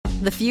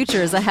The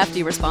future is a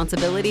hefty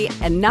responsibility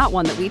and not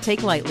one that we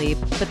take lightly,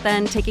 but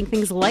then taking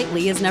things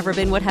lightly has never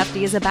been what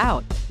Hefty is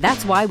about.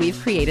 That's why we've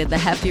created the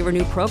Hefty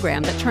Renew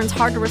program that turns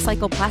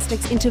hard-to-recycle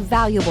plastics into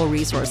valuable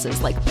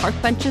resources like park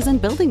benches and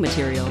building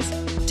materials.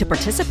 To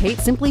participate,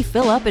 simply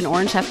fill up an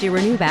orange Hefty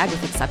Renew bag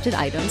with accepted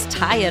items,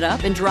 tie it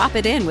up, and drop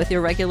it in with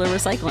your regular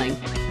recycling.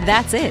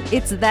 That's it.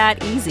 It's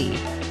that easy.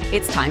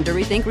 It's time to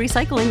rethink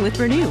recycling with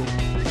Renew.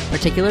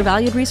 Particular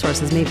valued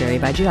resources may vary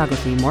by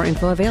geography. More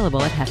info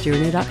available at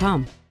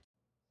heftyrenew.com.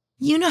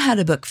 You know how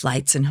to book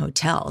flights and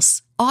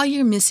hotels. All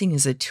you're missing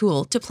is a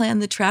tool to plan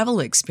the travel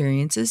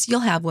experiences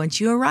you'll have once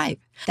you arrive.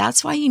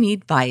 That's why you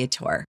need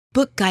Viator.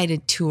 Book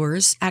guided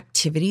tours,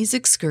 activities,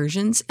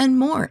 excursions, and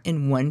more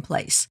in one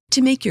place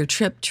to make your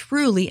trip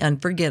truly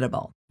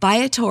unforgettable.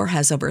 Viator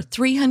has over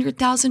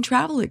 300,000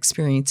 travel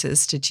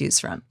experiences to choose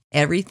from.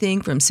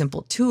 Everything from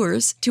simple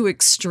tours to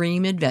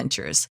extreme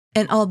adventures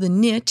and all the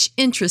niche,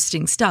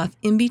 interesting stuff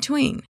in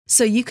between.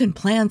 So you can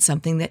plan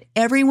something that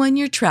everyone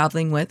you're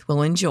traveling with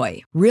will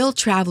enjoy. Real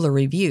traveler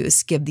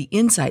reviews give the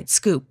inside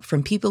scoop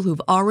from people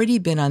who've already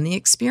been on the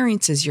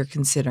experiences you're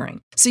considering.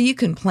 So you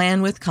can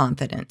plan with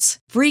confidence.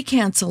 Free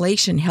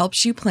cancellation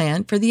helps you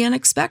plan for the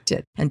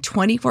unexpected. And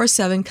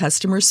 24/7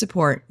 customer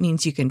support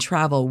means you can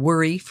travel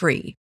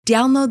worry-free.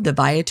 Download the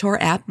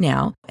Viator app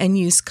now and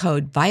use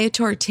code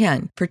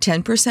Viator10 for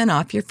 10%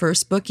 off your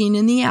first booking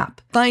in the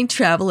app. Find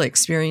travel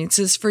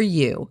experiences for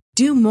you.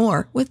 Do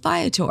more with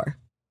Viator.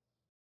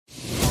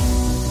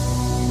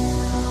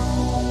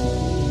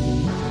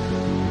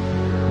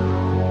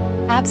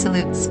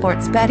 Absolute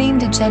sports betting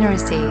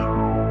degeneracy.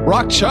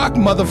 Rock chalk,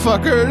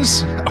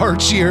 motherfuckers.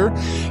 Arch here.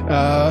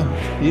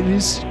 It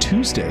is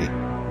Tuesday.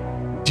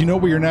 Do you know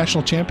where your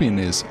national champion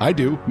is? I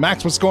do.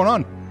 Max, what's going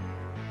on?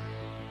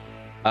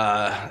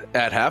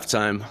 At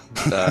halftime,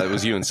 it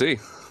was UNC.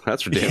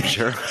 That's for damn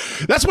sure.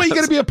 That's why you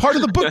got to be a part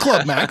of the book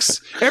club,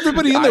 Max.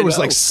 Everybody in there was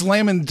like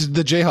slamming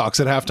the Jayhawks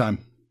at halftime.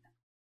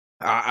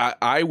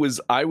 I was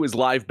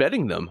live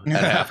betting them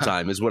at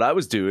halftime is what I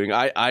was doing.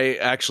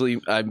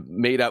 I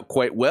made out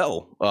quite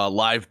well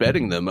live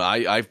betting them.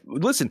 I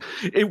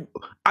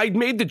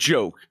made the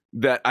joke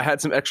that I had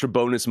some extra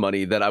bonus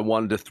money that I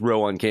wanted to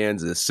throw on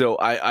Kansas. So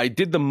I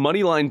did the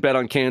money line bet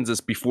on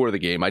Kansas before the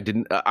game. I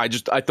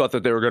thought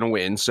that they were going to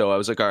win. So I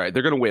was like, all right,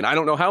 they're going to win. I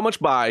don't know how much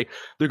by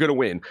they're going to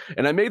win.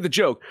 And I made the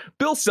joke,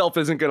 Bill Self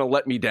isn't going to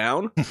let me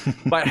down.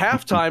 By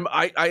halftime,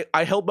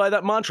 I held by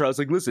that mantra. I was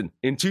like, listen,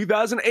 in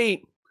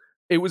 2008,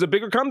 it was a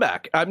bigger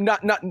comeback. I'm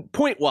not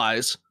point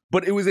wise,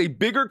 but it was a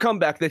bigger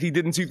comeback that he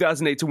did in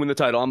 2008 to win the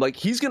title. I'm like,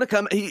 he's going to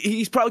come.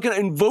 He's probably going to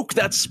invoke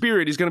that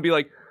spirit. He's going to be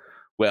like,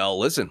 well,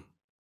 listen,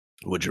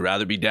 would you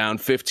rather be down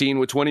 15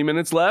 with 20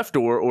 minutes left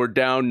or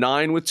down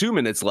 9 with 2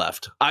 minutes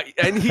left?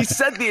 And he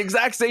said the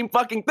exact same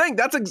fucking thing.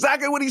 That's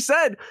exactly what he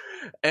said.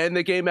 And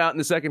they came out in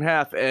the second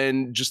half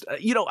and just,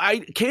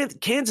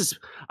 Kansas,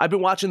 I've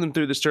been watching them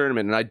through this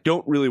tournament, and I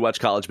don't really watch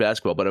college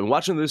basketball, but I'm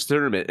watching this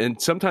tournament, and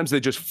sometimes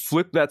they just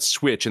flip that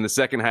switch in the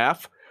second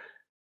half.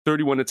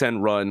 31-10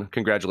 run.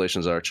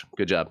 Congratulations, Arch.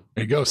 Good job.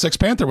 There you go. Sex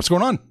Panther, what's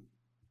going on?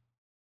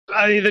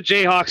 The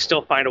Jayhawks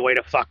still find a way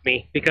to fuck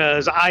me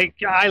because I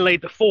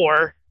laid the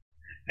 4.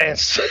 And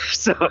so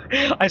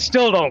I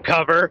still don't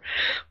cover,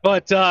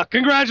 but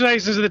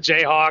congratulations to the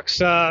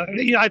Jayhawks.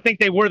 I think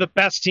they were the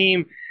best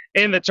team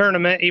in the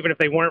tournament, even if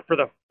they weren't for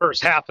the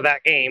first half of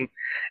that game.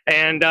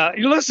 And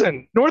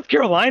listen, North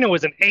Carolina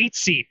was an 8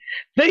 seed.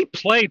 They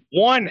played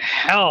one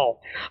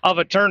hell of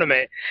a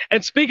tournament.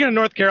 And speaking of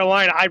North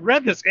Carolina, I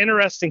read this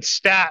interesting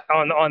stat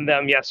on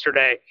them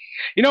yesterday.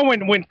 You know,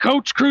 when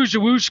Coach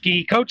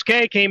Krzyzewski, Coach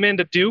K, came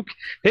into Duke,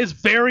 his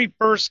very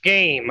first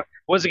game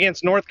was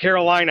against North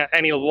Carolina,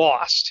 and he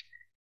lost.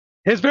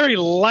 His very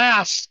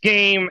last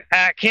game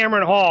at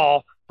Cameron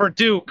Hall for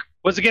Duke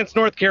was against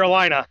North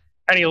Carolina,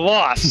 and he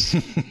lost.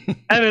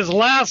 And his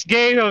last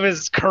game of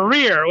his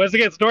career was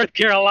against North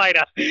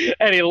Carolina,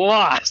 and he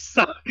lost.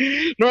 So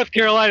North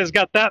Carolina's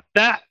got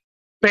that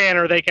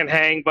banner they can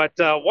hang, but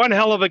one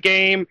hell of a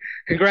game.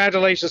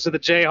 Congratulations to the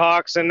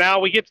Jayhawks, and now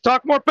we get to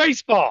talk more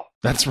baseball.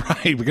 That's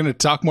right. We're going to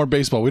talk more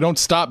baseball. We don't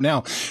stop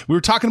now. We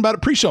were talking about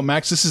it pre-show,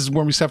 Max. This is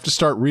when we have to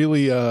start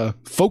really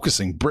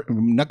focusing,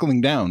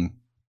 knuckling down,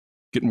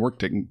 getting work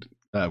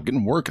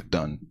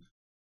done.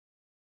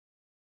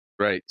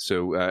 Right.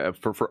 So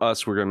for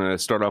us, we're going to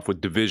start off with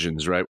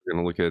divisions, right? We're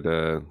going to look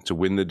at to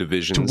win the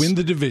divisions. To win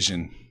the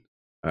division.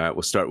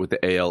 We'll start with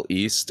the AL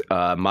East.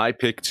 My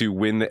pick to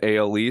win the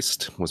AL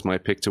East was my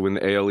pick to win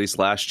the AL East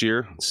last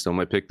year. It's still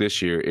my pick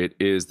this year. It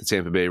is the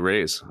Tampa Bay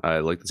Rays. I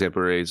like the Tampa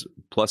Rays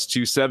plus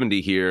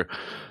 270 here.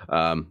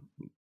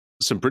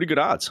 Some pretty good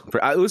odds.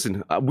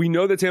 Listen, we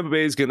know that Tampa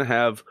Bay is going to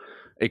have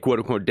a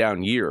quote-unquote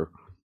down year.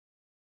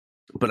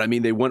 But, I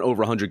mean, they won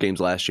over 100 games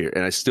last year,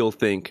 and I still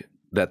think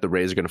that the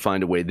Rays are going to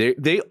find a way.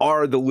 They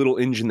are the little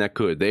engine that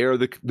could. They are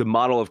the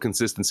model of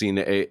consistency in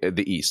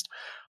the East.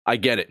 I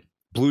get it.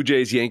 Blue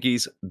Jays,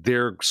 Yankees,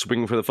 they're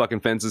swinging for the fucking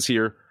fences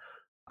here.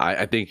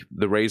 I think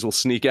the Rays will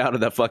sneak out of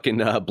that fucking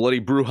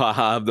bloody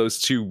brouhaha of those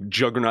two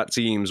juggernaut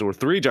teams, or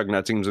three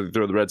juggernaut teams if you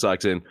throw the Red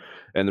Sox in,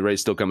 and the Rays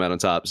still come out on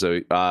top.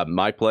 So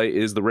my play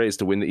is the Rays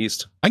to win the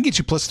East. I can get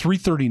you plus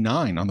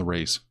 339 on the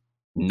Rays.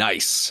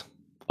 Nice.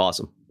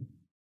 Awesome.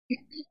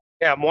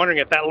 Yeah, I'm wondering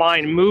if that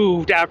line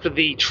moved after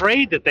the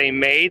trade that they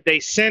made.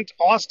 They sent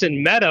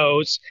Austin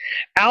Meadows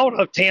out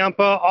of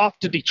Tampa, off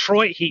to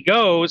Detroit he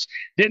goes.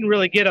 Didn't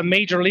really get a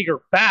major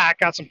leaguer back,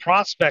 got some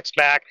prospects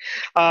back.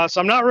 So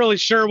I'm not really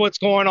sure what's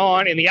going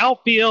on in the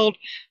outfield.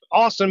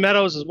 Austin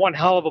Meadows is one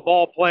hell of a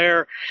ball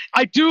player.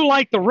 I do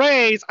like the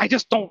Rays. I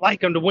just don't like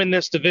them to win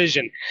this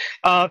division.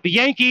 The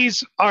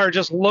Yankees are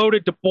just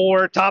loaded to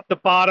bore, top to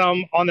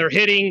bottom on their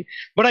hitting,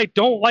 but I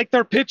don't like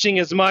their pitching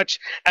as much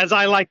as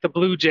I like the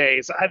Blue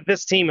Jays.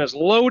 This team is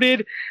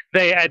loaded.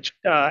 They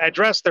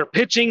addressed their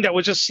pitching that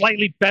was just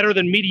slightly better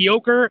than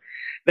mediocre.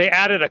 They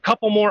added a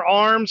couple more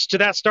arms to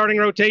that starting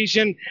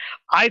rotation.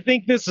 I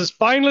think this is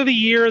finally the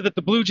year that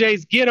the Blue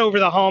Jays get over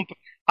the hump.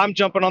 I'm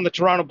jumping on the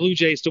Toronto Blue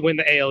Jays to win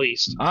the AL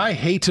East. I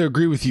hate to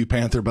agree with you,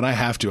 Panther, but I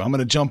have to. I'm going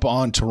to jump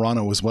on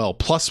Toronto as well.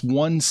 Plus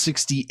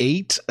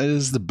 168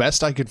 is the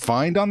best I could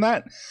find on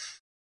that.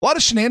 A lot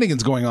of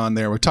shenanigans going on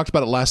there. We talked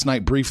about it last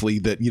night briefly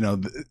that, you know,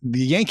 the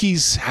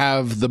Yankees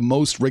have the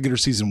most regular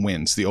season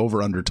wins, the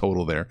over-under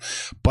total there.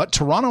 But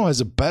Toronto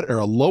has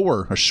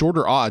a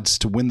shorter odds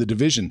to win the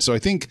division. So I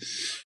think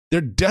they're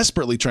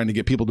desperately trying to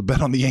get people to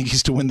bet on the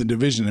Yankees to win the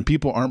division, and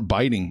people aren't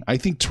biting. I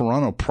think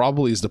Toronto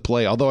probably is the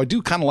play, although I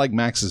do kind of like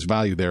Max's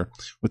value there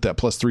with that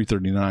plus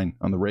 339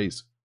 on the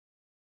Rays.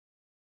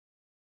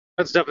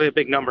 That's definitely a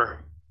big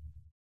number.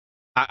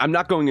 I'm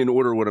not going in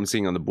order what I'm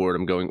seeing on the board.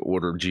 I'm going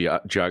order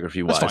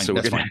geography-wise. So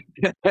we're going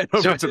to head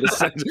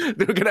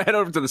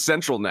over to the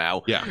Central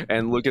now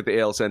and look at the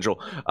AL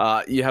Central.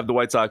 You have the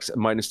White Sox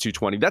minus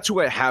 220. That's who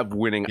I have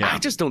winning. Yeah. I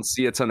just don't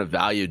see a ton of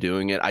value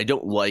doing it. I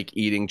don't like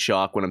eating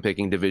chalk when I'm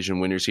picking division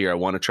winners here. I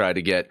want to try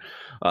to get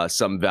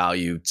some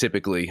value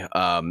typically.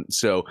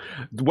 So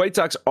the White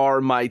Sox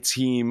are my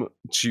team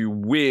to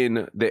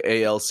win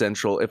the AL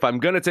Central. If I'm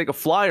going to take a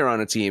flyer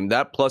on a team,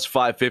 that plus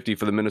 550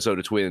 for the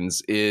Minnesota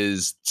Twins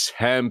is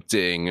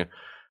tempting.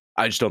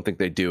 I just don't think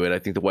they do it. I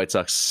think the White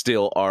Sox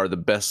still are the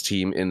best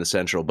team in the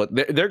Central, but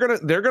they're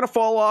gonna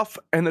fall off,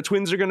 and the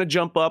Twins are gonna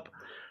jump up.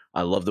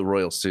 I love the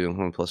Royals too,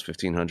 plus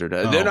 1,500.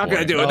 They're not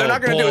gonna do it. They're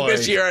not gonna do it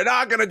this year. They're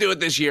not gonna do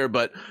it this year.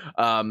 But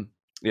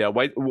yeah,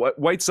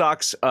 White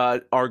Sox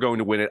are going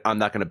to win it. I'm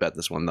not gonna bet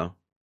this one though.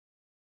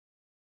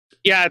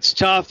 Yeah, it's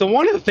tough.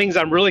 One of the things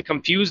I'm really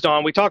confused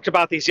on, we talked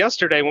about these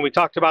yesterday when we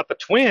talked about the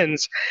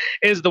Twins,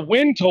 is the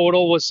win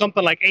total was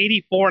something like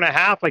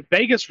 84.5. Like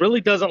Vegas really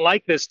doesn't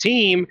like this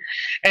team,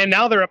 and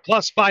now they're at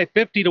plus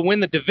 550 to win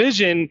the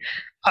division.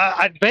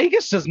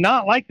 Vegas does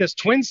not like this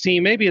Twins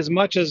team maybe as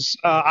much as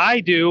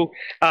I do.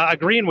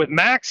 Agreeing with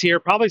Max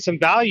here, probably some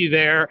value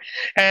there.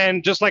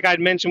 And just like I'd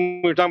mentioned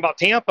when we were talking about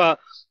Tampa,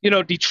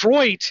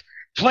 Detroit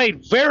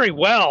played very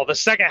well the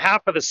second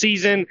half of the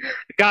season,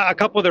 got a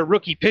couple of their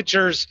rookie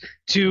pitchers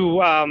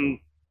to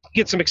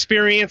get some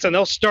experience, and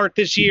they'll start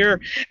this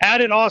year.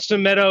 Added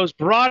Austin Meadows,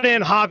 brought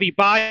in Javi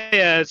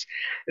Baez.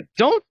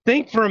 Don't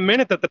think for a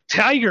minute that the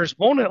Tigers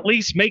won't at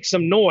least make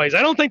some noise.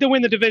 I don't think they'll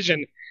win the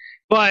division,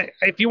 but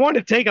if you want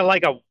to take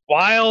a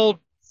wild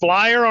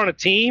flyer on a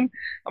team,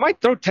 I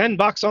might throw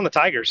 $10 on the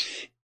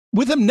Tigers.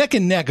 With them neck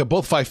and neck at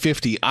both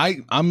 550,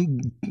 I'm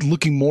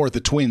looking more at the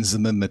Twins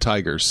than the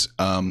Tigers.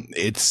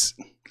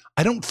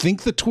 I don't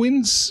think the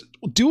Twins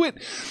will do it,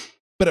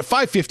 but at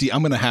 550,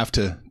 I'm going to have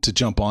to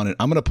jump on it.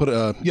 I'm going to put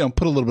a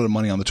little bit of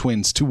money on the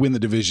Twins to win the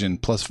division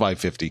plus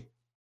 550.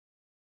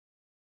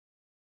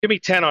 Give me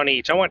 10 on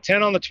each. I want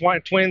 10 on the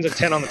Twins and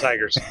 10 on the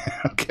Tigers.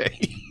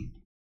 Okay.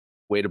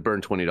 Way to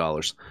burn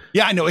 $20.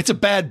 Yeah, I know it's a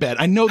bad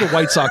bet. I know the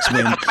White Sox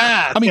win.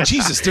 I mean,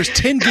 Jesus, there's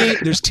 10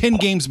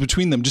 games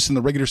between them just in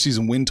the regular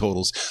season win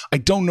totals. I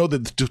don't know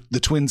that the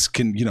Twins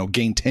can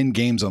gain 10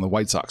 games on the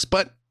White Sox,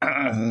 but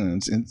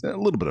it's a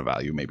little bit of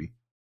value maybe.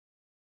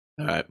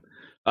 All right.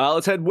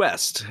 Let's head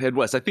west.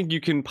 I think you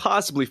can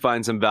possibly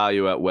find some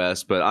value at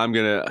west, but I'm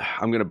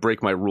gonna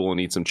break my rule and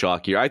eat some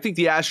chalk here. I think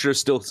the Astros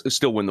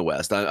still win the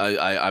West.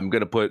 I'm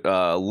gonna put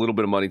a little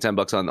bit of money,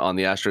 $10 on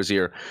the Astros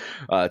here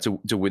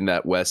to win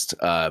that West.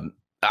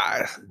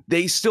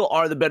 They still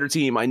are the better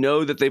team. I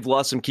know that they've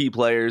lost some key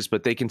players,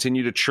 but they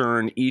continue to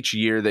churn each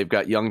year. They've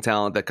got young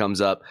talent that comes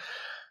up.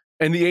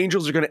 And the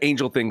Angels are going to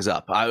angel things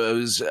up. I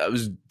was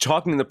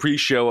talking in the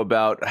pre-show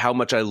about how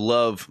much I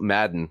love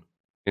Madden.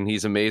 And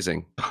he's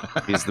amazing.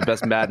 He's the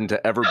best Madden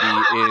to ever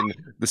be in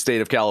the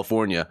state of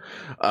California.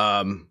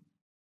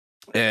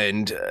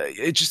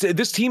 It's just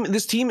this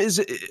team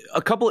is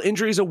a couple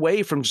injuries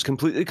away from just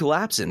completely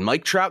collapsing.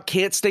 Mike Trout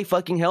can't stay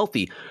fucking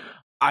healthy.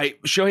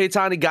 Shohei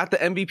Ohtani got the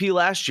MVP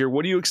last year.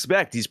 What do you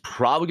expect? He's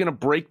probably going to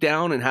break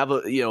down and have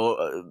a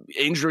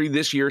injury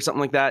this year or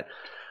something like that.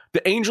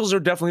 The Angels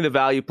are definitely the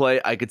value play.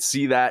 I could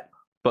see that,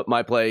 but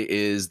my play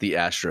is the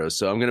Astros.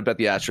 So I'm going to bet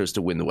the Astros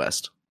to win the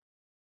West.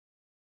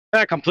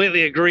 I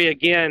completely agree.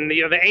 Again,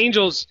 the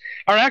Angels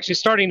are actually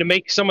starting to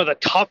make some of the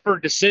tougher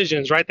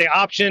decisions, right? They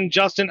option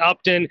Justin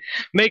Upton,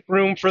 make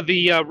room for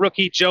the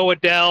rookie Joe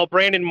Adell.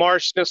 Brandon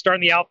Marsh is going to start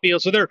in the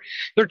outfield. So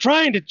they're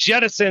trying to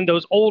jettison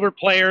those older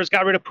players.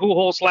 Got rid of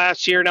Pujols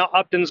last year. Now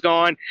Upton's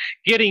gone,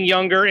 getting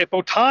younger. If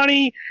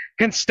Ohtani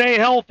can stay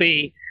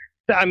healthy,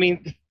 I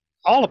mean,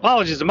 all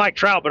apologies to Mike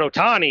Trout, but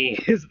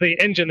Ohtani is the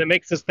engine that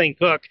makes this thing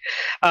cook,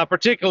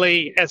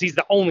 particularly as he's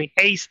the only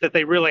ace that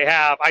they really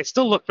have. I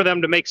still look for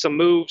them to make some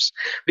moves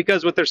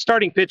because with their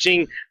starting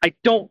pitching, I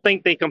don't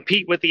think they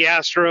compete with the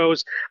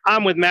Astros.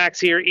 I'm with Max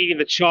here eating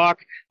the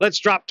chalk. Let's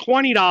drop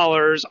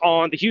 $20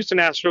 on the Houston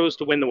Astros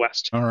to win the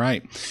West. All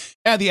right.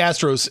 Yeah, the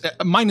Astros,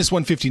 minus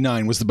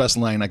 159 was the best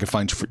line I could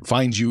find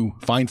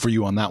for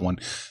you on that one.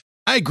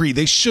 I agree.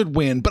 They should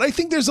win, but I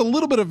think there's a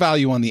little bit of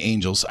value on the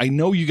Angels. I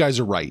know you guys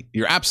are right.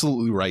 You're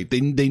absolutely right.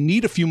 They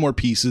need a few more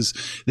pieces.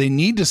 They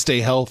need to stay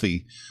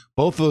healthy.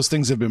 Both of those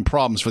things have been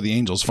problems for the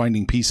Angels,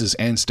 finding pieces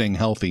and staying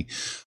healthy.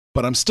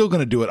 But I'm still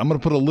going to do it. I'm going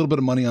to put a little bit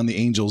of money on the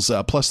Angels,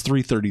 plus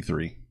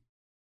 333.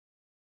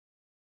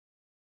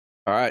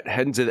 All right,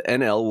 heading to the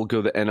NL. We'll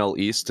go the NL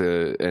East,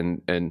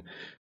 and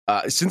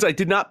since I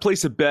did not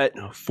place a bet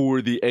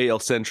for the AL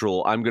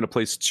Central, I'm going to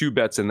place 2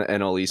 bets in the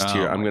NL East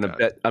here. I'm going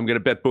to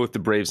bet both the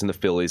Braves and the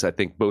Phillies. I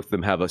think both of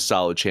them have a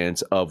solid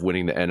chance of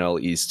winning the NL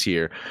East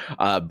here.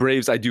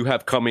 Braves, I do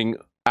have coming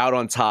out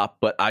on top,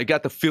 but I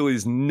got the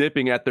Phillies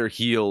nipping at their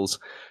heels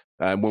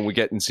when we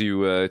get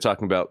into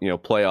talking about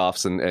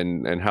playoffs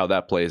and how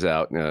that plays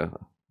out.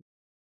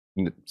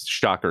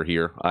 Shocker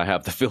here. I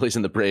have the Phillies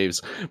and the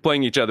Braves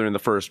playing each other in the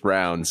first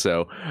round,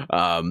 so.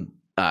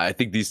 I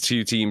think these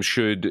two teams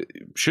should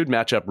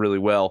match up really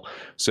well.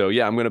 So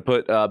yeah, I'm going to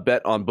put a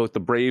bet on both the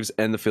Braves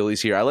and the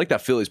Phillies here. I like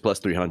that Phillies plus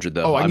 300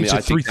 though. Oh, I mean,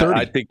 330.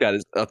 I think that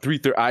is a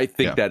 330. I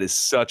think that is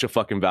such a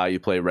fucking value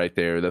play right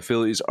there. The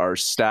Phillies are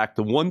stacked.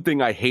 The one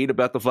thing I hate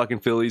about the fucking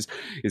Phillies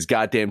is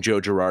goddamn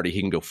Joe Girardi. He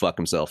can go fuck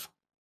himself.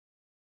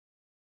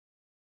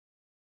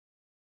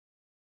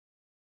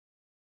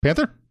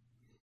 Panther?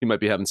 He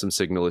might be having some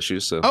signal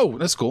issues. So oh,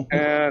 that's cool.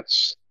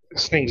 This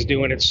thing's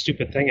doing its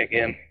stupid thing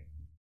again.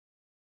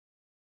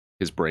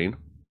 His brain.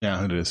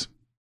 Yeah, it is.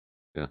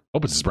 Yeah.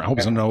 Hope it's his brain. Hope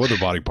it's no other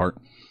body part.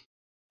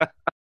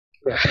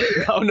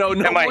 No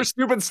more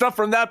stupid stuff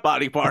from that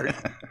body part.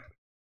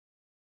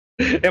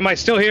 Am I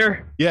still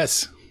here?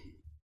 Yes.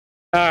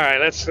 All right,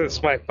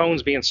 that's my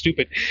phone's being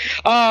stupid.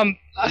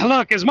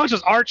 Look, as much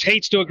as Arch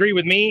hates to agree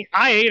with me,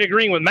 I hate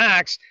agreeing with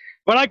Max,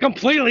 but I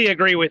completely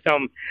agree with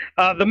him.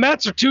 The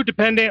Mets are too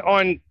dependent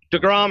on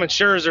DeGrom and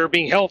Scherzer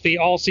being healthy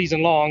all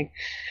season long,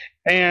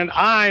 and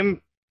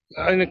I'm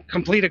in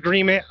complete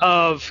agreement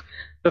of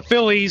the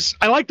Phillies.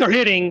 I like their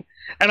hitting,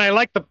 and I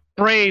like the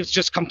Braves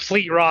just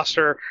complete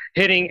roster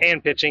hitting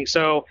and pitching.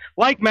 So,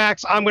 like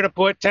Max, I'm going to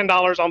put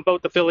 $10 on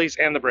both the Phillies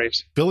and the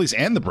Braves. Phillies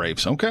and the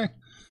Braves. Okay.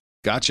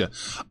 Gotcha.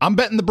 I'm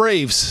betting the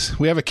Braves.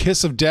 We have a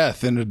kiss of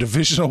death and a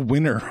divisional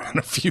winner on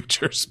a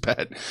futures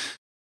bet.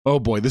 Oh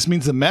boy, this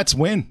means the Mets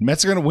win.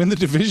 Mets are going to win the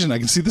division. I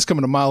can see this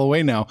coming a mile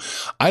away now.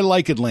 I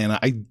like Atlanta.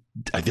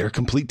 They're a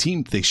complete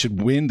team. They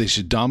should win. They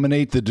should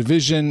dominate the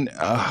division.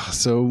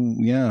 So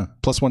yeah,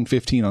 plus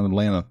 115 on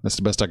Atlanta. That's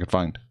the best I could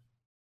find.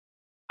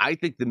 I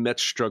think the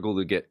Mets struggle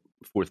to get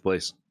 4th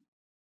place.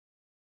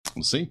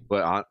 We'll see.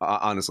 But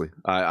honestly,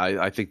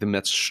 I think the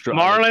Mets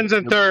struggle. Marlins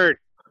in 3rd.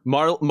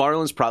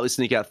 Marlins probably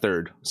sneak out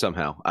 3rd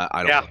somehow.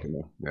 I don't fucking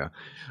know.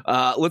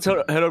 Yeah. Let's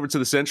head over to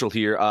the Central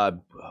here.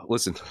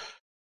 Listen.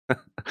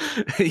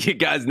 You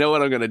guys know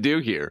what I'm going to do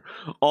here.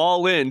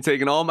 All in,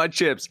 taking all my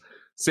chips.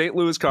 St.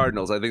 Louis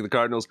Cardinals. I think the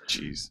Cardinals,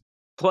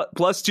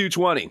 plus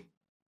 220,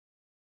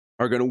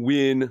 are going to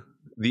win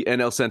the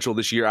NL Central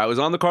this year. I was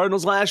on the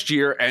Cardinals last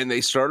year, and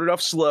they started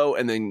off slow,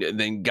 and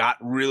then got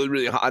really,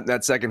 really hot in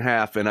that second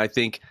half. And I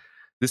think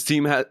this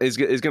team is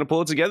going to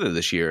pull it together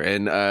this year.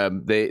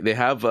 And they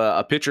have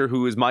a pitcher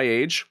who is my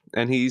age,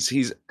 and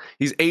he's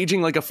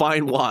aging like a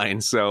fine wine.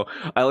 So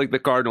I like the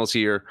Cardinals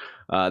here.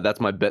 That's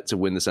my bet to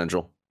win the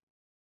Central.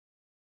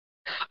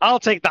 I'll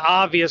take the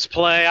obvious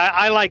play.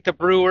 I like the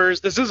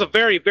Brewers. This is a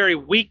very, very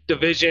weak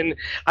division.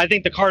 I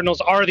think the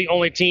Cardinals are the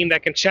only team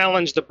that can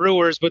challenge the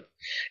Brewers. But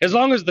as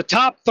long as the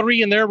top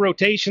 3 in their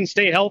rotation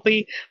stay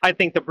healthy, I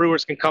think the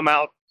Brewers can come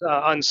out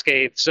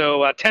unscathed. So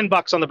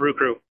 $10 on the Brew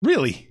Crew.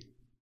 Really?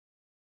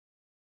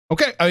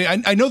 Okay,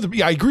 I know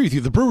I agree with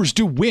you. The Brewers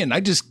do win.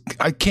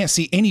 I can't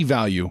see any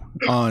value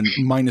on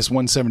minus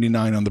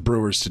 179 on the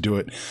Brewers to do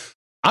it.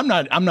 I'm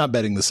not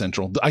betting the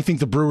Central. I think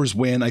the Brewers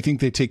win. I think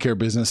they take care of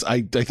business.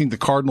 I think the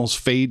Cardinals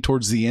fade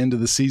towards the end of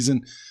the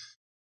season,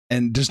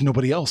 and there's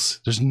nobody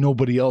else. There's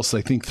nobody else I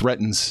think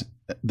threatens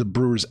the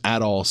Brewers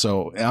at all.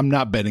 So I'm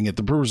not betting it.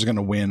 The Brewers are going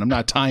to win. I'm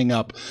not tying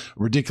up a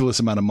ridiculous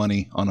amount of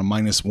money on a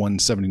minus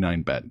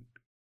 179 bet.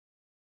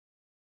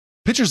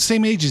 Pitchers the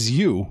same age as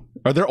you.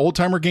 Are there old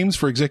timer games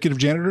for executive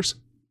janitors?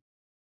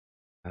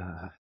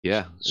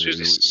 Yeah, it's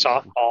usually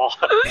softball.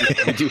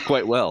 We do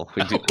quite well.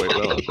 We do quite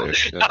well out there.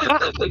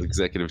 Yeah,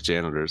 executive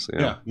janitors.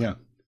 Yeah.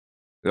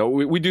 You know,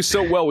 we do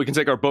so well, we can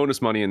take our bonus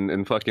money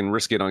and fucking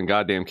risk it on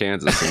goddamn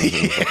Kansas.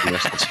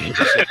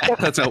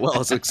 That's how well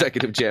us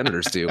executive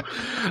janitors do.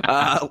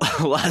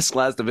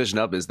 Last division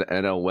up is the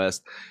NL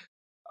West.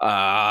 I'm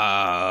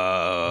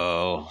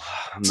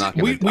not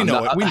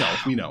gonna,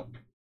 we know.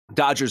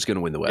 Dodgers going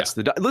to win the West.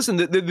 Yeah. Listen,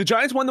 the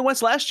Giants won the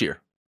West last year.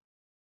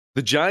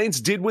 The Giants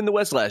did win the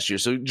West last year,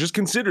 so just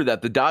consider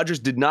that. The Dodgers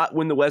did not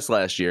win the West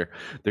last year.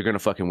 They're going to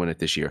fucking win it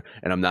this year,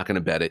 and I'm not going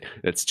to bet it.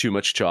 That's too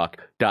much chalk.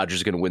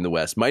 Dodgers are going to win the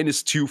West.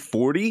 Minus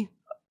 240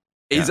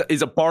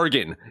 is a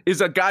bargain.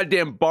 Is a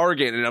goddamn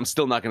bargain, and I'm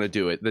still not going to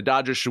do it. The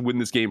Dodgers should win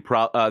this game,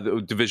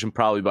 the division,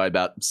 probably by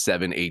about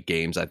 7-8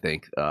 games, I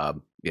think.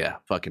 Yeah,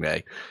 fucking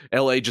A.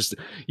 LA just,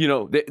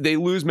 they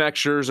lose Max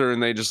Scherzer,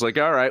 and they just like,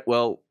 all right,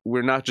 well,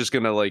 we're not just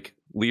going to like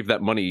leave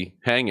that money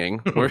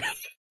hanging.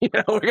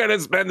 We're going to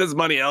spend this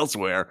money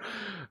elsewhere.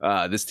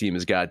 This team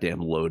is goddamn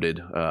loaded.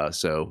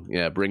 So,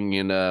 yeah, bringing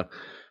in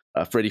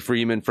Freddie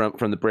Freeman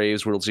from the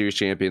Braves, World Series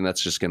champion,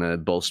 that's just going to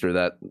bolster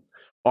that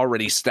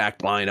already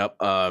stacked lineup.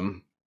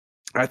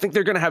 I think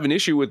they're going to have an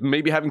issue with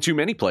maybe having too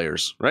many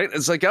players, right?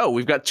 It's like,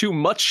 we've got too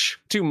much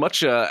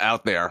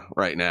out there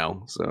right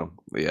now. So,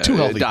 yeah. Too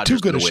healthy, too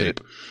good a shape.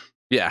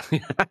 Yeah.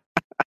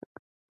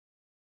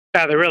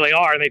 Yeah, they really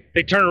are.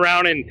 They turn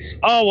around and,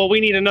 we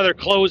need another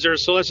closer,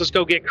 so let's just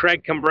go get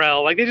Craig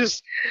Kimbrell. Like,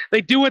 they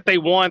do what they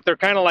want. They're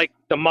kind of like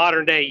the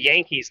modern day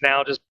Yankees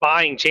now, just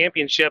buying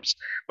championships.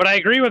 But I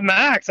agree with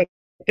Max. I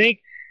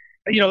think,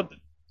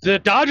 the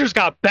Dodgers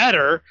got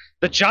better.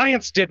 The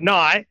Giants did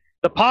not.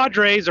 The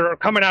Padres are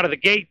coming out of the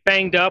gate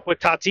banged up with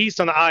Tatis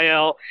on the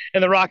IL,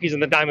 and the Rockies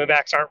and the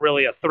Diamondbacks aren't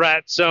really a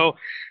threat. So,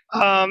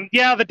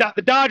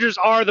 the Dodgers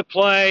are the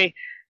play.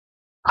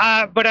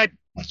 But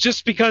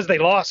just because they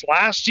lost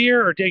last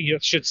year, or you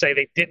should say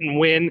they didn't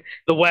win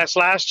the West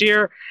last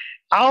year,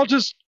 I'll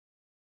just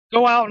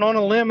go out on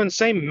a limb and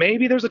say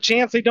maybe there's a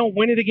chance they don't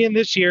win it again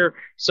this year.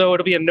 So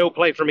it'll be a no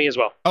play for me as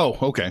well. Oh,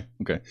 okay.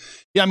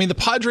 Yeah, I mean, the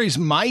Padres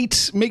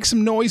might make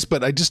some noise,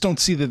 but I just don't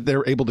see that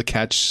they're able to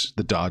catch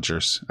the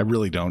Dodgers. I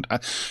really don't.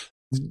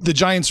 The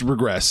Giants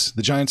regress.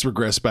 The Giants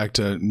regress back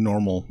to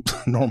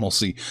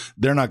normalcy.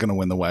 They're not going to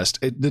win the West.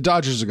 The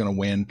Dodgers are going to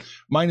win.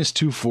 Minus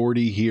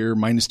 240 here,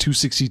 minus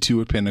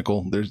 262 at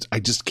Pinnacle. I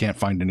just can't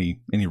find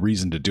any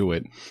reason to do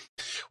it.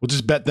 We'll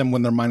just bet them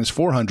when they're minus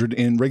 400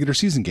 in regular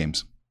season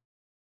games.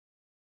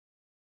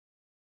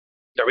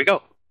 There we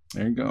go.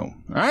 There you go.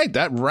 All right,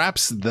 that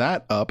wraps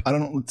that up. I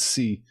don't know. Let's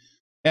see.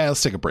 Yeah,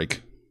 let's take a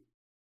break.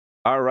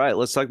 All right,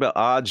 let's talk about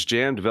Odds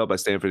Jam, developed by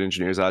Stanford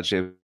engineers. Odds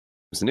Jam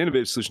is an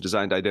innovative solution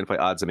designed to identify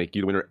odds that make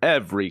you the winner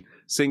every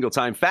single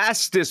time.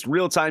 Fastest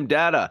real-time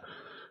data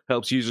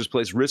helps users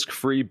place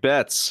risk-free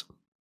bets.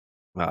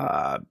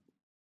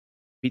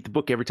 Beat the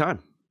book every time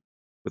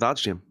with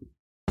Odds Jam.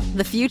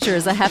 The future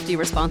is a hefty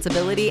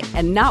responsibility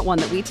and not one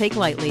that we take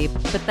lightly,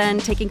 but then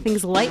taking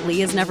things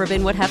lightly has never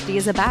been what Hefty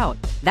is about.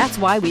 That's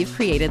why we've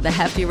created the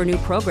Hefty Renew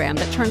program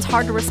that turns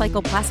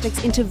hard-to-recycle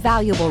plastics into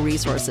valuable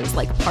resources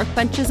like park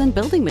benches and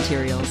building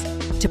materials.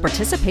 To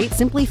participate,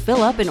 simply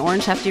fill up an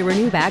orange Hefty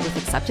Renew bag with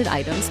accepted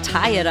items,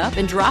 tie it up,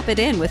 and drop it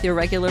in with your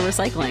regular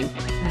recycling.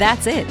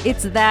 That's it.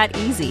 It's that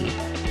easy.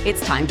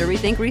 It's time to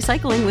rethink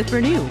recycling with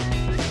Renew.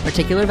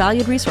 Particular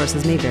valued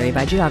resources may vary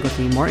by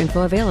geography. More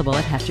info available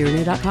at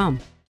heftyrenew.com.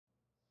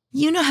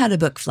 You know how to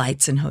book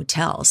flights and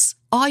hotels.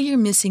 All you're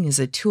missing is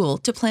a tool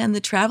to plan the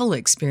travel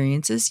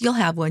experiences you'll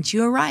have once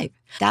you arrive.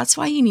 That's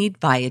why you need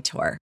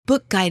Viator.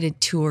 Book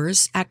guided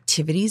tours,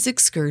 activities,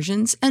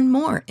 excursions, and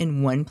more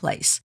in one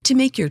place to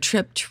make your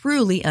trip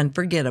truly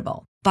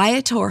unforgettable.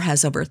 Viator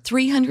has over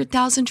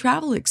 300,000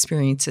 travel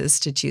experiences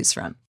to choose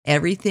from.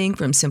 Everything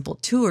from simple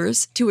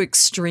tours to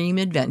extreme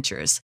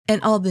adventures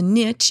and all the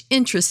niche,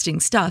 interesting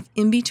stuff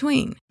in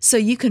between. So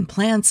you can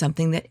plan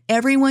something that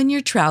everyone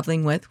you're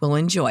traveling with will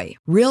enjoy.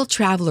 Real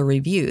traveler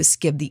reviews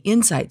give the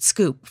inside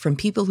scoop from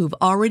people who've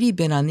already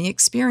been on the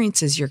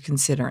experiences you're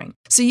considering.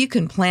 So you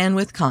can plan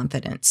with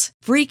confidence.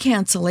 Free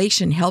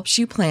cancellation helps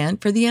you plan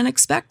for the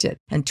unexpected.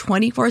 And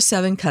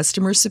 24/7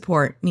 customer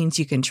support means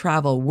you can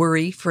travel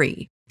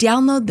worry-free.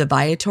 Download the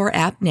Viator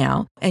app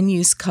now and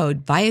use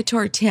code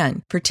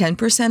Viator10 for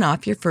 10%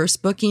 off your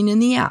first booking in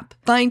the app.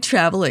 Find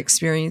travel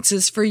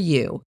experiences for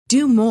you.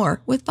 Do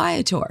more with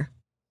Viator.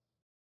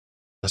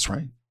 That's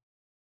right.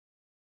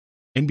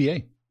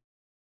 NBA,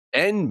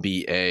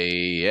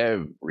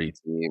 every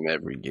team,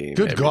 every game.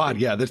 Good God,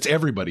 yeah, that's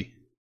everybody.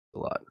 A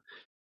lot.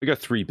 We got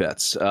 3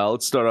 bets.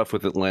 Let's start off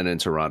with Atlanta and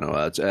Toronto.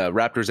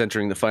 Raptors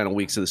entering the final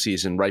weeks of the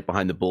season right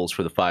behind the Bulls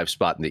for the 5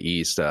 spot in the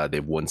East.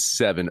 They've won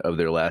 7 of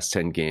their last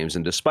 10 games.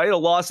 And despite a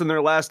loss in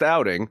their last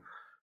outing,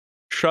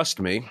 trust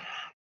me,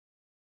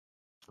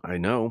 I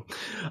know,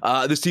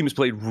 this team has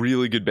played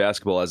really good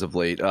basketball as of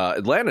late.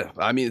 Atlanta,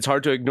 I mean, it's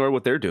hard to ignore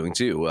what they're doing,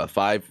 too.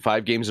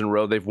 5 games in a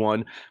row they've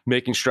won,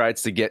 making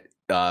strides to get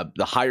the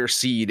higher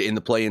seed in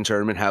the play-in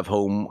tournament, have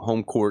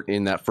home court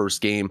in that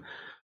first game.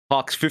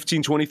 Hawks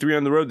 15-23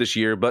 on the road this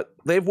year, but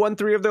they've won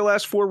 3 of their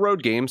last 4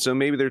 road games, so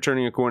maybe they're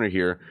turning a corner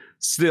here.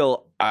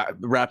 Still,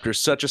 the Raptors,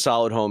 such a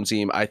solid home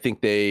team. I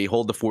think they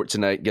hold the fort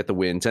tonight, get the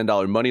win.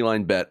 $10 money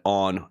line bet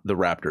on the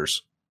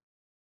Raptors.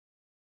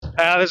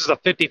 This is a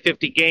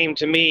 50-50 game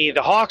to me.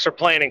 The Hawks are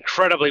playing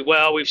incredibly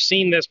well. We've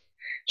seen this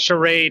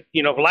charade,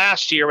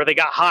 last year where they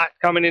got hot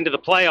coming into the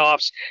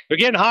playoffs. They're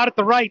getting hot at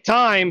the right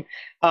time.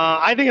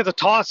 I think it's a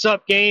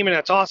toss-up game, and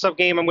a toss-up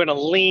game I'm going to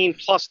lean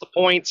plus the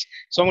points,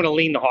 so I'm going to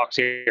lean the Hawks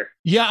here.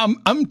 Yeah,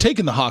 I'm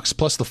taking the Hawks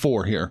plus the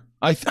 4 here.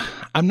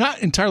 I'm not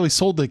entirely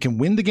sold they can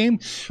win the game,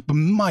 but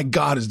my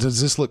God,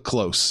 does this look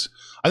close?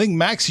 I think,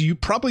 Max, you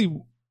probably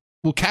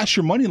will cash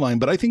your money line,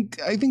 but I think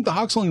the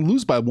Hawks only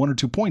lose by 1 or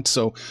 2 points,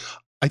 so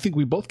I think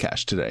we both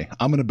cashed today.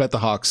 I'm going to bet the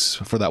Hawks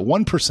for that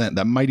 1%,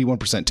 that mighty 1%,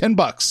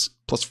 $10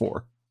 plus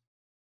 4.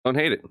 Don't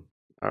hate it.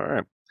 All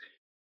right.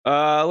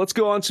 Let's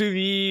go on to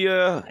the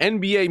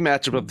NBA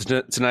matchup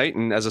of tonight.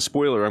 And as a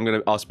spoiler, I'm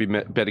going to also be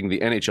betting the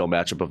NHL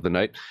matchup of the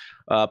night.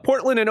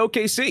 Portland and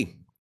OKC.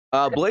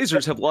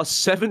 Blazers have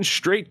lost 7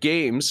 straight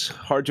games.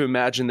 Hard to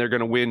imagine they're going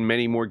to win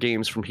many more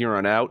games from here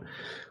on out.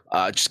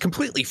 Just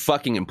completely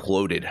fucking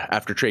imploded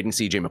after trading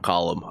CJ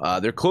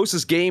McCollum. Their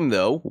closest game,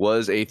 though,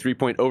 was a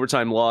 3-point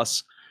overtime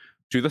loss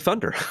to the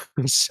Thunder.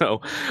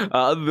 So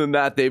other than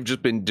that, they've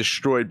just been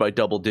destroyed by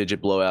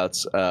double-digit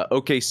blowouts.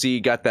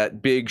 OKC got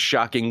that big,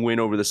 shocking win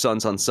over the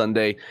Suns on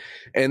Sunday,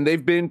 and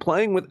they've been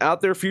playing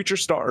without their future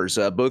stars.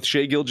 Both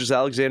Shai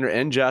Gilgeous-Alexander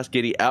and Josh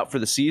Giddey out for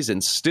the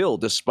season. Still,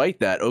 despite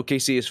that,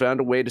 OKC has found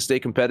a way to stay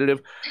competitive.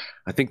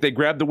 I think they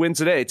grabbed the win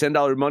today.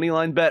 $10 money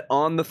line bet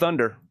on the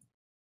Thunder.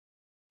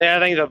 Yeah, I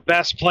think the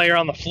best player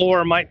on the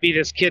floor might be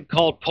this kid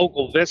called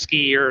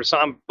Pokulevsky, or so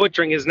I'm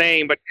butchering his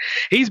name, but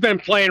he's been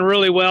playing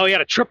really well. He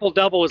had a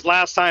triple-double his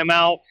last time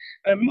out.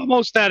 And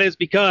most of that is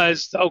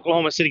because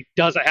Oklahoma City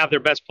doesn't have their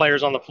best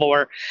players on the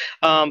floor.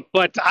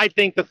 But I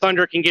think the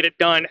Thunder can get it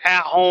done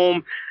at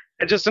home.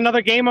 And just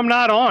another game I'm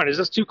not on. It's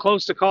just too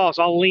close to call,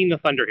 so I'll lean the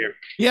Thunder here.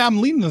 Yeah,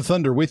 I'm leaning the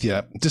Thunder with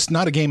you. Just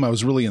not a game I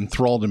was really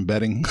enthralled in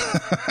betting.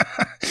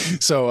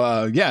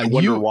 So, yeah. I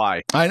wonder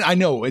why. I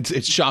know.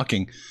 It's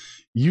shocking.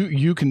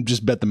 You can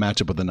just bet the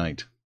matchup of the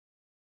night.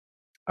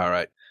 All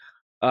right.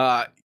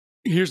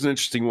 Here's an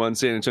interesting one.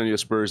 San Antonio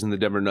Spurs and the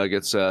Denver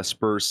Nuggets.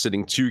 Spurs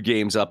sitting 2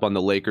 games up on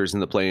the Lakers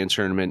in the play-in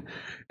tournament.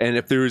 And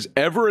if there is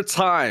ever a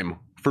time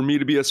for me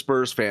to be a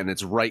Spurs fan,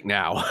 it's right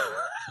now.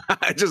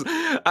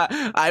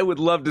 I would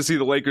love to see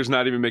the Lakers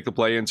not even make the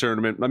play-in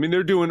tournament. I mean,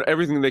 they're doing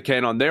everything they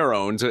can on their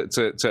own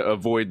to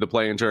avoid the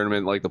play-in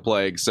tournament like the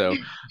plague. So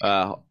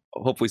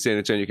hopefully San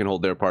Antonio can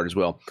hold their part as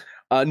well.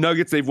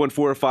 Nuggets, they've won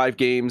 4 or 5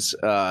 games.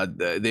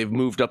 They've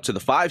moved up to the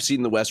 5 seed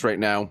in the West right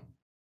now.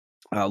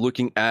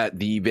 Looking at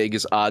the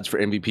Vegas odds for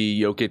MVP,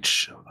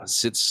 Jokic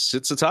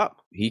sits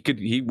atop. He could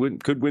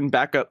win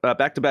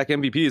back-to-back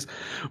MVPs,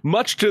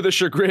 much to the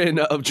chagrin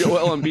of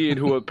Joel Embiid,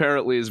 who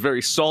apparently is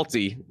very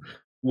salty.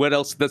 What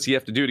else does he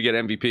have to do to get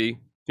MVP?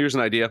 Here's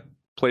an idea: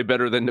 play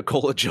better than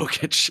Nikola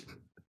Jokic.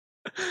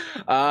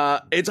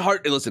 It's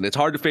hard. Listen, it's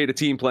hard to fade a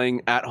team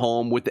playing at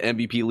home with the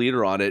MVP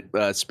leader on it,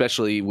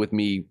 especially with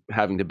me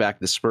having to back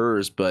the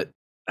Spurs. But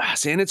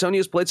San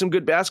Antonio's played some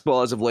good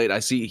basketball as of late. I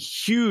see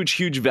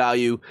huge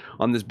value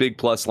on this big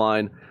plus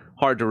line.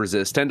 Hard to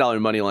resist.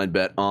 $10 money line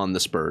bet on the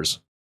Spurs.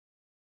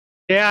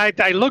 Yeah,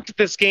 I looked at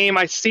this game.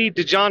 I see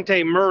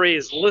DeJounte Murray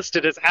is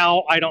listed as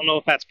out. I don't know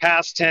if that's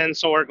past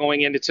tense or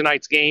going into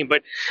tonight's game,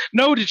 but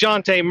no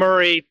DeJounte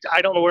Murray.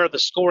 I don't know where the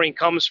scoring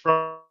comes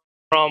from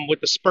with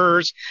the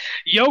Spurs.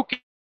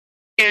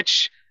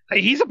 Jokic,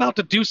 he's about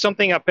to do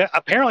something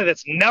apparently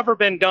that's never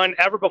been done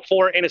ever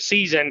before in a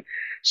season.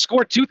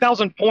 Score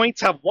 2,000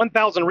 points, have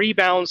 1,000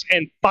 rebounds,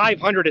 and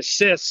 500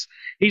 assists.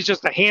 He's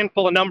just a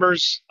handful of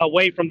numbers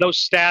away from those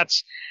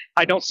stats.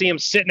 I don't see him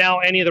sitting out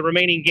any of the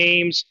remaining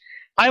games.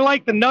 I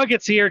like the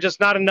Nuggets here, just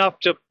not enough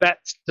to bet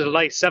to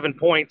lay 7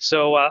 points.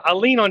 So I'll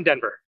lean on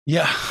Denver.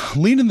 Yeah,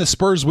 leaning the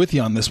Spurs with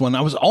you on this one.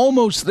 I was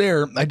almost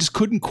there. I just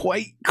couldn't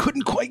quite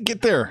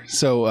get there.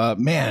 So,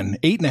 man,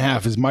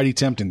 8.5 is mighty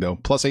tempting, though.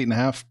 Plus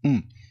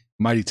 8.5,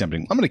 mighty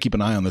tempting. I'm going to keep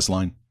an eye on this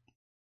line.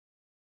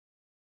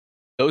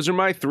 Those are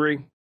my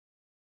 3.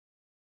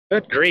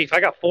 Good grief. I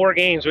got 4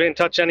 games. We didn't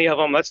touch any of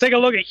them. Let's take a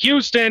look at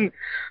Houston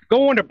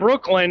going to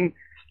Brooklyn.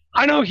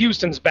 I know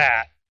Houston's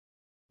bad,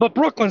 but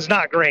Brooklyn's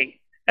not great.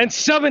 And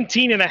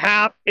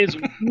 17.5 is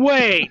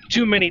way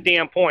too many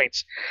damn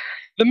points.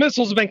 The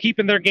Missiles have been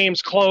keeping their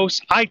games close.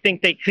 I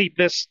think they keep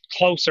this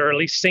closer, at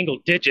least single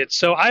digits.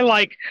 So I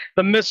like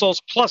the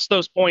Missiles plus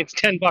those points,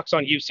 $10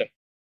 on Houston.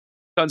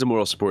 Tons of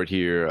moral support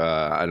here.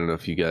 I don't know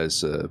if you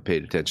guys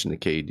paid attention to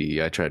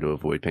KD. I try to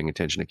avoid paying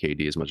attention to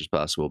KD as much as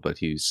possible, but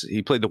he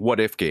played the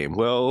what-if game.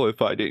 Well,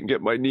 if I didn't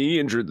get my knee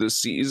injured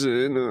this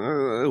season,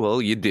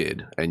 well, you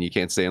did. And you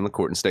can't stay on the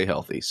court and stay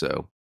healthy.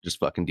 So just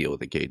fucking deal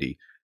with it, KD.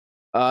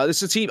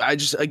 This is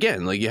a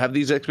team, you have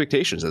these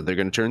expectations that they're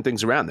going to turn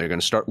things around. They're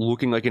going to start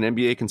looking like an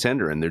NBA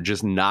contender, and they're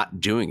just not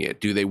doing it.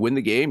 Do they win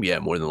the game? Yeah,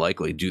 more than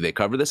likely. Do they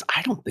cover this?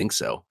 I don't think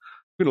so.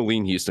 I'm going to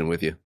lean Houston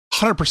with you.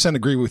 100%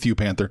 agree with you,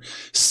 Panther.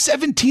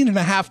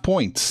 17.5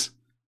 points.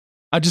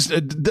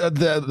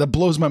 That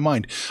blows my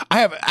mind. I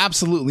have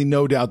absolutely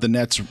no doubt the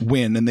Nets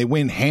win, and they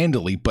win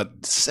handily,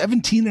 but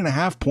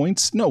 17.5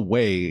 points? No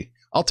way.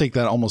 I'll take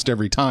that almost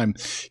every time.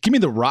 Give me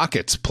the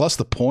Rockets plus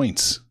the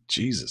points.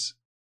 Jesus.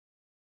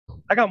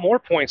 I got more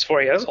points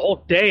for you. That's a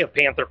whole day of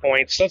Panther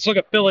points. Let's look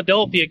at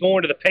Philadelphia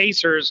going to the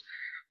Pacers.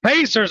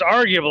 Pacers,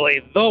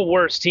 arguably the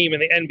worst team in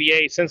the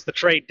NBA since the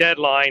trade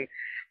deadline.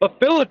 But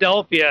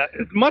Philadelphia,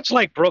 much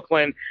like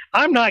Brooklyn,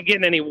 I'm not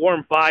getting any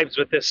warm vibes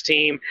with this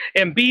team.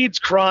 Embiid's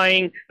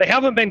crying. They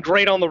haven't been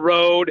great on the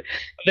road.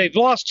 They've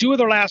lost 2 of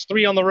their last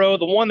 3 on the road.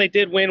 The one they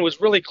did win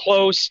was really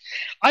close.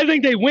 I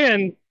think they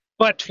win,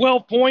 but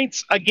 12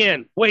 points,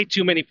 again, way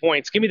too many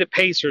points. Give me the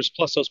Pacers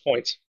plus those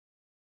points.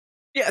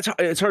 Yeah,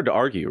 it's hard to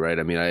argue, right?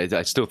 I mean,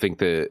 I still think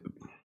that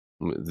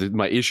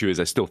my issue is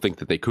I still think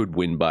that they could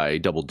win by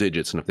double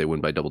digits, and if they win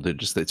by double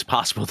digits, it's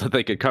possible that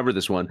they could cover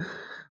this one.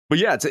 But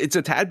yeah, it's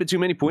a tad bit too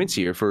many points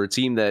here for a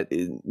team that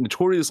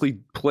notoriously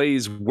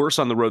plays worse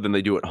on the road than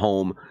they do at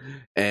home,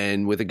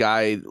 and with a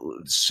guy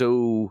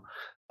so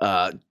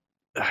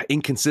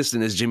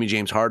inconsistent as Jimmy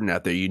James Harden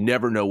out there, you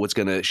never know what's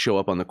going to show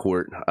up on the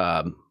court.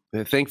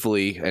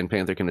 Thankfully, and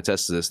Panther can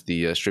attest to this,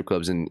 the strip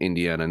clubs in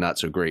Indiana not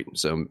so great,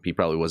 so he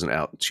probably wasn't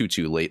out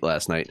too late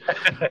last night.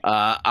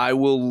 I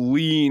will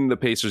lean the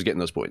Pacers getting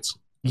those points.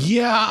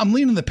 Yeah, I'm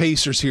leaning the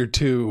Pacers here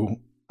too.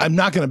 I'm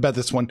not going to bet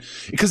this one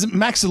because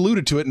Max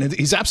alluded to it, and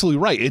he's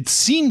absolutely right. It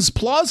seems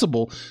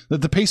plausible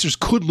that the Pacers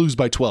could lose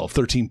by 12,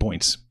 13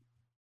 points.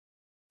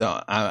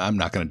 I'm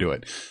not going to do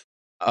it.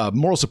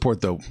 Moral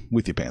support, though,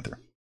 with you, Panther.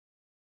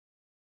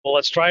 Well,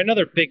 let's try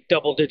another big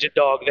double-digit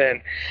dog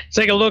then. Let's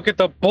take a look at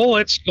the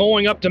Bullets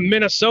going up to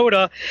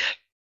Minnesota.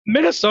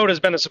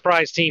 Minnesota's been a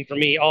surprise team for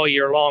me all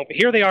year long, but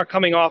here they are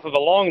coming off of a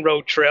long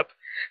road trip.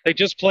 They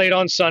just played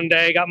on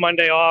Sunday, got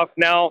Monday off.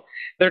 Now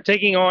they're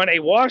taking on a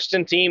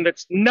Washington team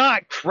that's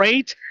not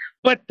great,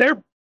 but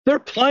they're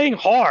playing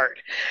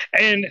hard.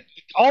 And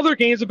all their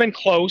games have been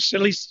close,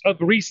 at least of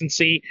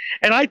recency.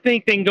 And I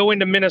think they can go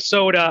into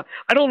Minnesota.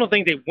 I don't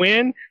think they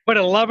win, but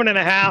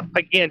 11.5,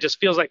 again, just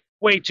feels like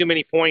way too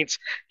many points.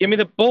 Give me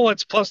the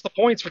Bullets plus the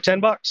points for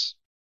 $10.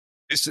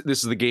 This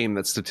is the game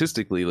that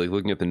statistically, like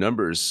looking at the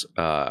numbers,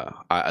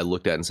 I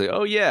looked at and say,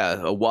 oh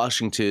yeah,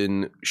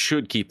 Washington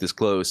should keep this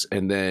close.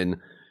 And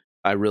then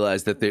I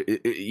realized that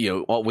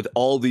with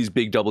all these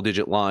big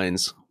double-digit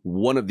lines,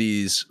 one of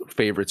these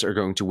favorites are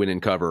going to win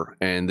and cover,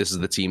 and this is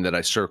the team that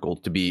I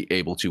circled to be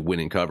able to win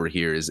and cover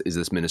here. Is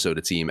this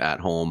Minnesota team at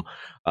home?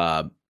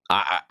 I'm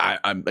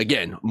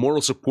again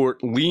moral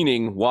support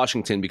leaning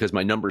Washington because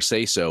my numbers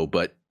say so,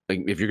 but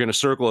if you're going to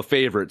circle a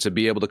favorite to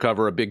be able to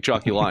cover a big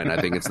chalky line,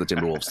 I think it's the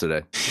Timberwolves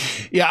today.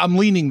 Yeah, I'm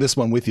leaning this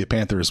one with you,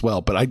 Panther, as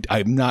well, but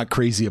I'm not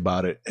crazy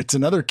about it. It's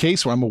another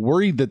case where I'm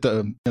worried that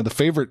the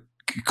favorite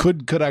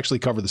could actually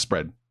cover the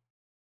spread.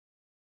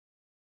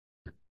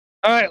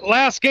 All right,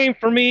 last game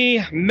for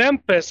me,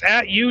 Memphis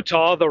at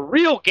Utah, the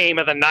real game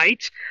of the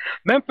night.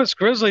 Memphis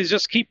Grizzlies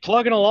just keep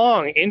plugging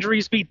along.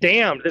 Injuries be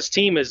damned. This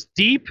team is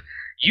deep.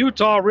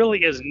 Utah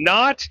really is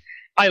not.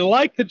 I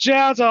like the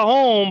Jazz at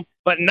home,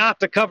 but not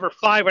to cover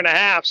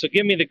 5.5. So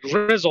give me the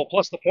Grizzle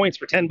plus the points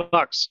for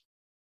 $10.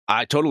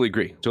 I totally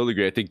agree.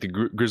 I think the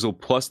Grizzle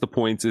plus the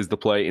points is the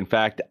play. In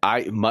fact,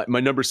 my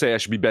numbers say I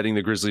should be betting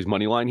the Grizzlies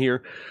money line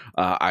here.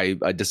 I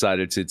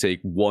decided to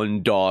take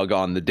one dog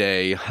on the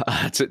day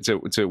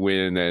to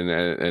win,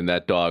 and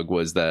that dog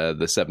was the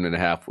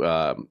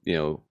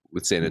 7.5.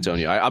 With San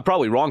Antonio. I'm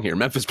probably wrong here.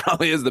 Memphis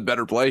probably is the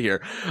better play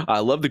here. I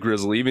love the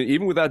Grizzlies.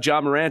 Even without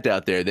Ja Morant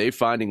out there, they're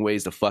finding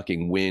ways to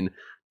fucking win.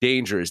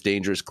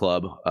 Dangerous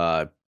club.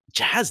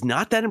 Jazz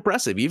not that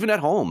impressive, even at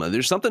home.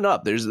 There's something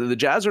up. The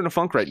Jazz are in a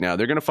funk right now.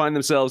 They're going to find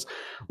themselves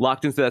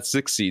locked into that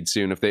 6th seed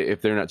soon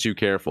if they're not too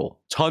careful.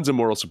 Tons of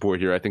moral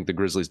support here. I think the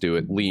Grizzlies do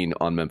it. Lean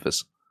on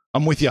Memphis.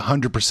 I'm with you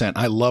 100%.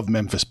 I love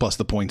Memphis plus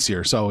the points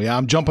here. So yeah,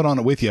 I'm jumping on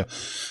it with you.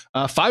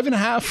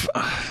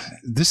 5.5.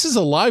 This is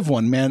a live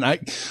one, man. I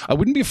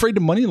wouldn't be afraid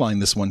to money line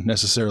this one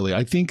necessarily.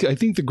 I think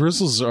the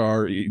Grizzlies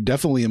are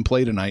definitely in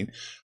play tonight.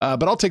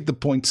 But I'll take the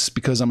points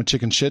because I'm a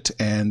chicken shit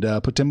and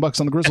put $10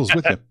 on the Grizzlies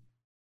with you.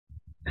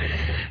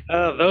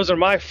 Those are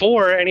my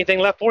 4. Anything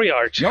left for you,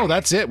 Arch? No,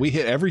 that's it. We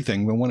hit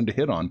everything we wanted to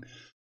hit on.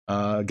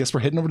 I guess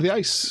we're heading over to the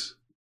ice.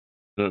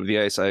 Over the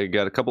ice, I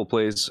got a couple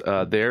plays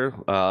there.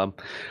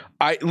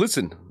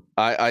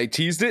 I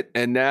teased it,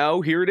 and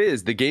now here it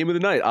is, the game of the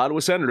night: Ottawa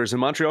Senators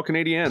and Montreal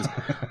Canadiens.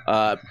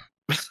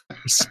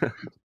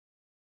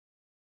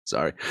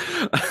 Sorry.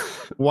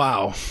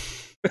 Wow.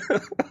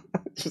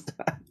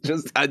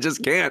 I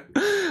just can't.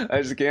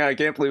 I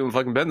can't believe I'm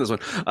fucking betting this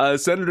one.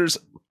 Senators.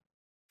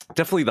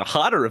 Definitely the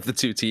hotter of the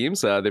two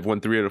teams. They've won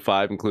 3 out of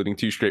 5, including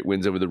 2 straight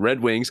wins over the Red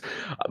Wings.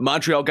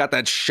 Montreal got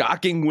that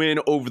shocking win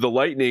over the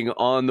Lightning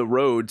on the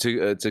road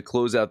to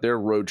close out their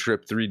road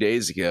trip 3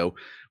 days ago.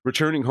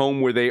 Returning home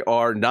where they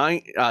are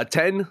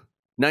 10,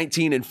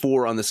 19, and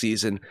 4 on the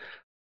season.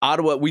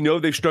 Ottawa, we know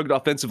they've struggled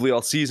offensively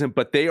all season,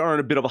 but they are on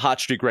a bit of a hot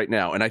streak right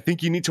now. And I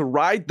think you need to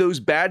ride those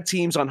bad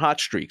teams on hot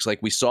streaks. Like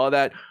we saw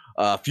that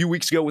a few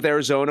weeks ago with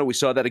Arizona. We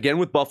saw that again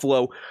with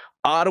Buffalo.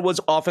 Ottawa's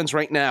offense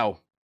right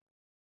now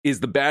is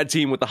the bad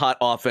team with the hot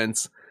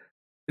offense.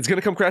 It's going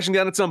to come crashing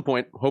down at some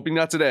point. Hoping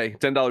not today.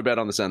 $10 bet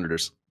on the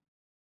Senators.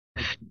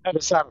 I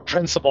just out of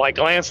principle, I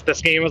glanced at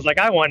this game. I was like,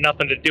 I want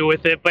nothing to do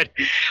with it. But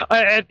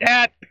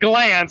at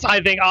glance,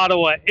 I think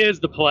Ottawa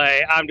is the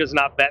play. I'm just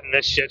not betting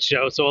this shit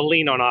show, so I'll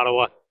lean on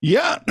Ottawa.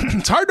 Yeah,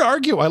 it's hard to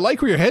argue. I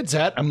like where your head's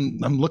at. I'm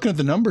looking at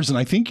the numbers, and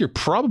I think you're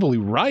probably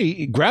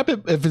right. Grab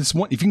it if it's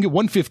if you can get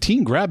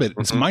 115. Grab it.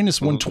 It's minus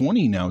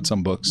 120 now at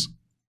some books.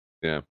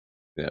 Yeah.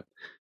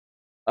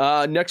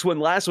 Next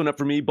one, last one up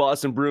for me: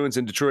 Boston Bruins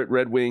and Detroit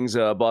Red Wings.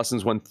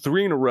 Boston's won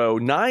 3 in a row,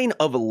 9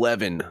 of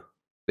 11.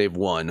 They've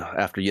won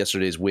after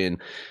yesterday's win.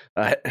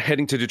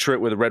 Heading to Detroit,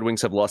 where the Red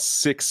Wings have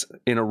lost 6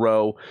 in a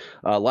row.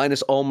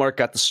 Linus Ullmark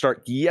got the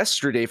start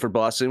yesterday for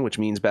Boston, which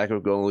means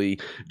backup goalie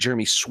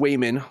Jeremy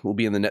Swayman will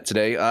be in the net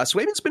today.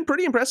 Swayman's been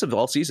pretty impressive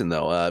all season,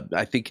 though.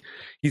 I think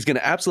he's going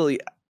to absolutely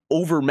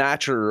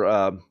overmatch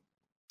or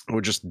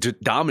just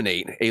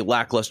dominate a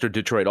lackluster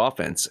Detroit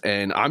offense.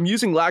 And I'm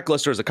using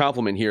lackluster as a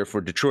compliment here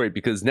for Detroit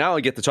because now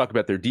I get to talk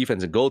about their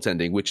defense and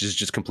goaltending, which is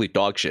just complete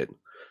dog shit.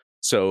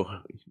 So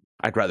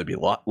I'd rather be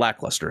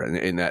lackluster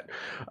in that.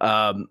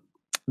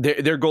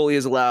 Their goalie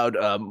has allowed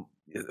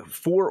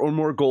 4 or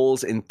more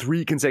goals in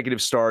 3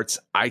 consecutive starts.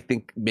 I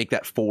think make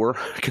that 4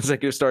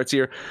 consecutive starts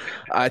here.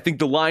 I think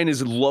the line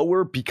is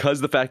lower because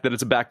of the fact that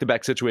it's a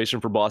back-to-back situation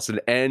for Boston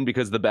and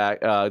because of the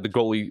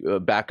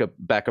goalie backup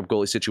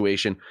goalie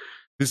situation.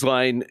 This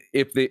line,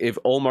 if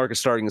Ullmark is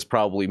starting, is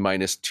probably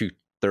minus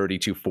 230,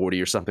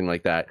 240 or something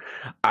like that.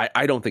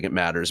 I don't think it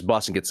matters.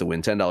 Boston gets the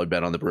win. $10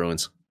 bet on the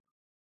Bruins.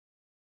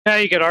 Yeah,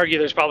 you could argue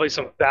there's probably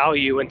some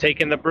value in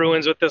taking the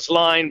Bruins with this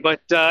line, but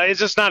it's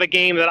just not a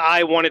game that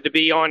I wanted to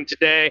be on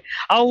today.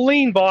 I'll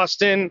lean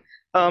Boston,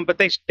 but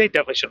they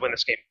definitely should win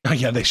this game.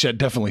 Yeah, they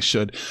definitely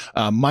should.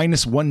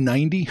 Minus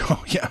 190.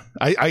 Oh, yeah.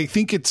 I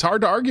think it's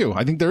hard to argue.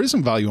 I think there is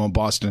some value on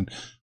Boston.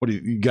 What do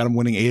you got them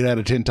winning 8 out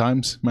of 10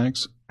 times,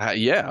 Max?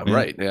 Yeah,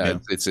 right. Yeah.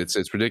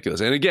 It's ridiculous.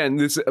 And again,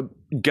 this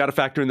got to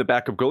factor in the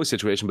backup goalie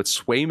situation, but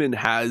Swayman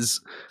has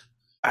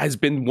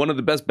been one of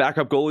the best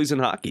backup goalies in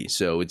hockey.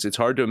 So it's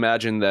hard to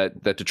imagine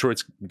that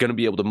Detroit's going to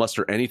be able to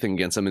muster anything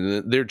against them.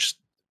 And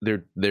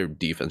their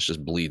defense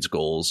just bleeds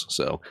goals.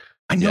 So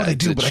I know they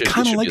do, but I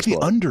kind of like the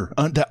under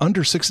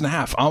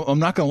 6.5. I'm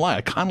not going to lie.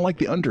 I kind of like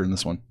the under in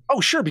this one.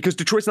 Oh, sure. Because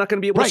Detroit's not going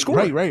to be able to score.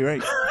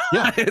 Right.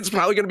 Yeah. It's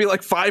probably going to be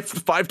like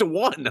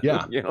 5-1.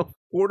 Yeah.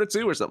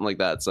 4-2 or something like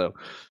that. So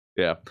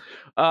yeah.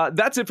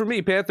 That's it for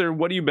me. Panther,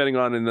 what are you betting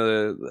on in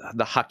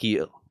the Hockey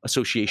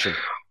Association?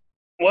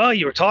 Well,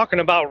 you were talking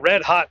about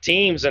red hot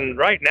teams, and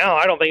right now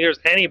I don't think there's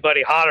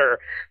anybody hotter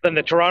than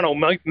the Toronto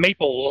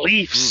Maple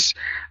Leafs.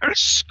 They're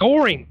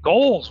scoring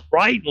goals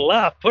right and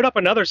left. Put up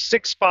another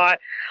 6 spot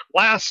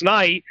last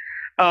night.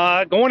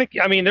 They're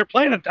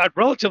playing a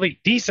relatively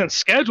decent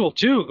schedule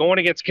too, going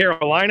against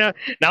Carolina.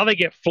 Now they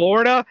get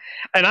Florida,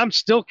 and I'm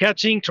still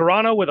catching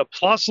Toronto with a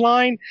plus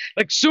line.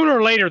 Like sooner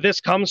or later,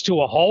 this comes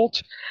to a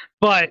halt,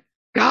 but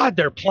God,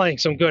 they're playing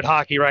some good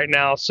hockey right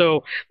now.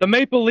 So the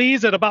Maple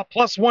Leafs at about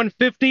plus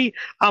 150,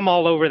 I'm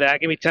all over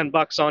that. Give me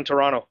 $10 on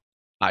Toronto.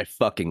 I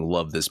fucking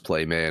love this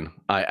play, man.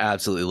 I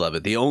absolutely love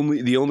it. The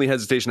only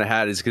hesitation I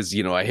had is because,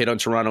 I hit on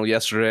Toronto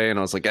yesterday and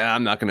I was like,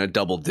 I'm not going to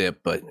double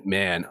dip. But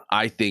man,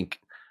 I think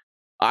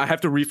I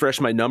have to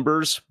refresh my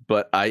numbers,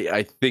 but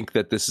I think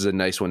that this is a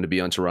nice one to be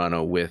on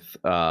Toronto with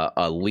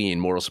a lean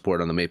moral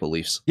support on the Maple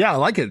Leafs. Yeah, I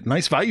like it.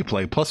 Nice value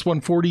play. Plus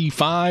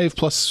 145,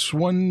 plus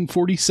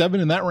 147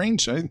 in that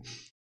range.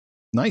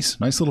 Nice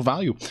little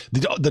value.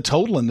 The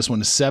total in this one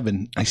is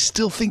 7. I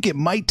still think it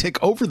might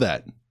tick over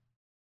that.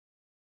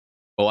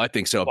 Oh, I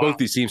think so. Wow. Both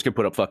these teams can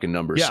put up fucking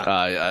numbers.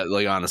 Yeah.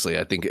 Honestly,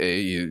 I think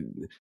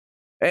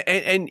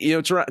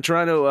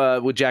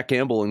Toronto with Jack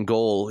Campbell in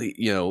goal,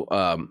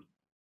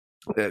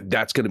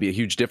 that's going to be a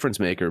huge difference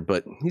maker,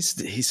 but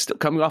he's still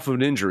coming off of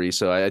an injury.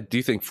 So I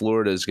do think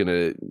Florida is going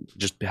to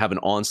just have an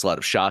onslaught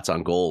of shots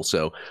on goal.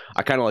 So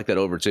I kind of like that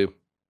over too.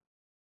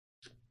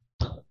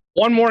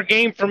 One more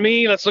game for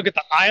me. Let's look at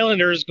the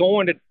Islanders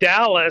going to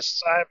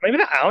Dallas. Maybe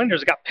the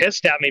Islanders got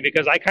pissed at me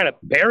because I kind of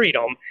buried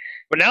them.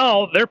 But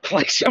now they're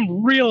playing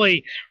some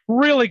really,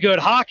 really good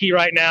hockey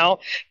right now.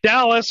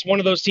 Dallas, one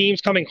of those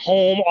teams coming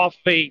home off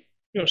a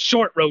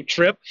short road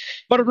trip,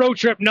 but a road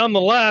trip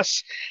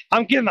nonetheless.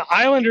 I'm getting the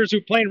Islanders, who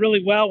are playing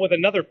really well, with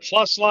another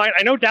plus line.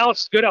 I know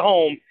Dallas is good at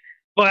home,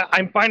 but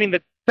I'm finding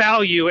the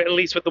value, at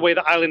least with the way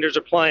the Islanders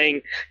are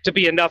playing, to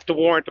be enough to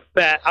warrant a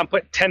bet. I'm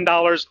putting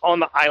 $10 on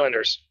the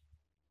Islanders.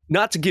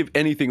 Not to give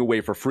anything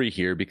away for free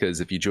here, because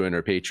if you join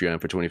our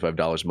Patreon for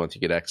 $25 a month, you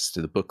get access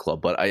to the book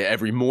club. But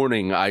every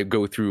morning I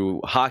go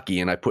through hockey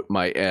and I put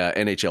my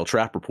NHL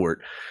trap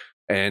report.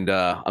 And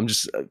I'm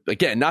just,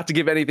 again, not to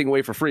give anything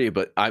away for free,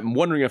 but I'm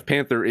wondering if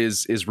Panther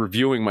is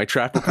reviewing my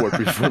trap report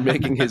before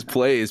making his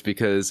plays,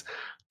 because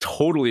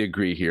totally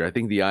agree here. I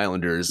think the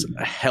Islanders,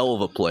 a hell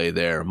of a play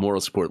there. Moral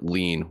support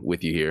lean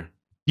with you here.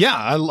 Yeah,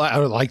 I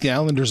like the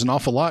Islanders an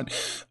awful lot.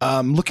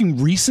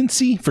 Looking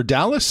recency for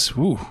Dallas,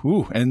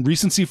 and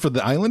recency for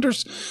the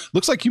Islanders.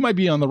 Looks like you might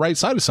be on the right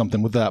side of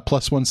something with that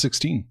plus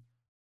 116.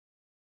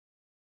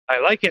 I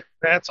like it.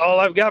 That's all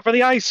I've got for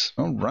the ice.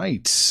 All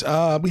right.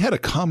 We had a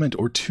comment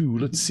or two.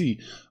 Let's see.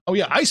 Oh,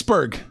 yeah,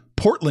 Iceberg,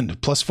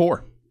 Portland plus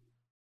 4.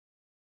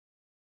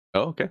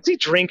 Oh, okay. Is he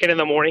drinking in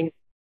the morning?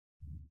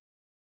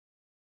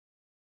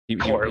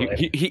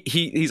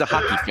 He's a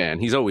hockey fan.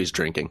 He's always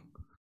drinking.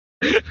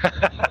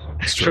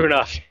 True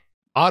enough.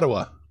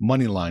 Ottawa,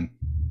 money line.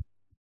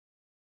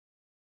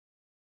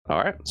 All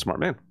right, smart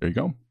man. There you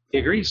go. He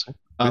agrees.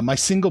 My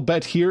single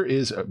bet here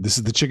is this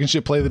is the chicken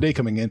shit play of the day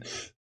coming in.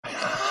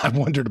 I've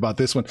wondered about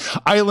this one.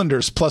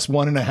 Islanders plus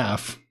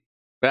 1.5.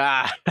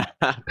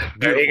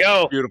 There you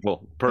go.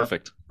 Beautiful.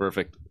 Perfect.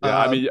 Yeah,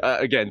 I mean,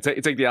 again,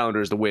 take the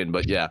Islanders to win,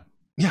 but yeah.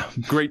 Yeah.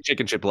 Great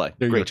chicken chip play.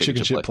 There you Great go.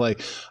 Chicken chip play.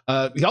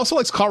 He also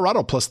likes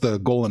Colorado plus the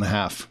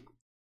 1.5.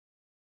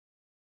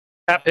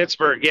 At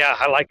Pittsburgh. Yeah,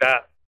 I like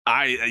that.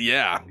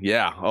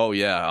 Yeah. Oh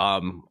yeah.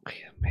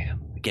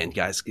 Man. Again,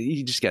 guys,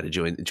 you just got to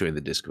join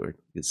the Discord.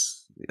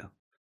 It's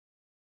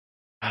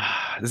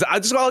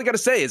that's all I got to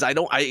say is I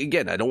don't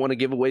want to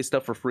give away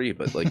stuff for free,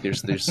 but like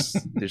there's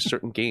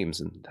certain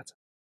games and that's.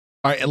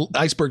 All right,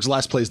 Iceberg's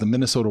last play is the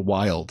Minnesota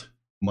Wild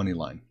money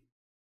line.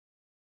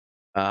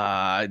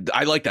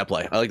 I like that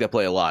play. I like that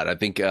play a lot. I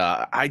think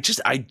I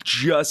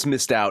just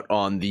missed out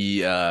on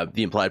the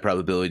implied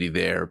probability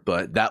there,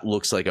 but that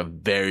looks like a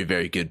very,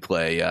 very good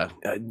play.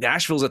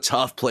 Nashville's a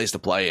tough place to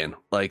play in.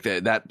 Like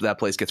that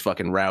place gets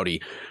fucking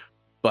rowdy,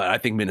 but I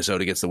think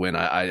Minnesota gets the win.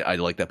 I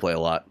like that play a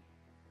lot.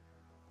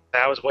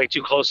 That was way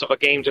too close of a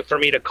game for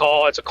me to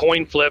call. It's a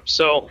coin flip.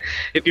 So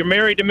if you're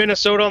married to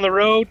Minnesota on the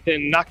road,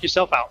 then knock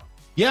yourself out.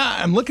 Yeah,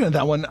 I'm looking at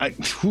that one.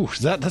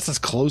 That's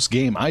a close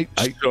game.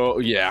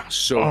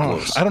 So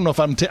close. I don't know if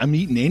I'm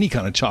eating any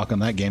kind of chalk on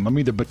that game. I'm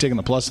either taking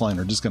the plus line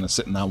or just going to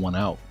sit in that one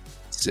out.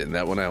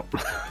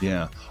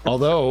 Yeah.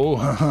 Although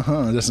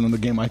that's another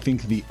game. I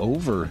think the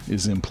over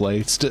is in play.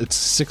 It's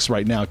 6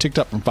 right now. Ticked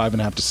up from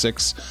 5.5 to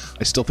 6.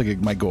 I still think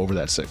it might go over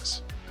that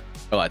 6.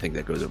 Oh, I think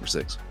that goes over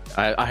 6.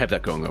 I have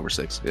that going over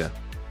 6. Yeah.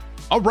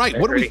 All right,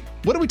 what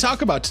do we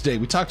talk about today?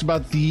 We talked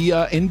about the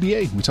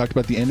NBA. We talked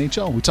about the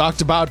NHL. We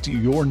talked about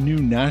your new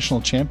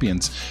national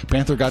champions.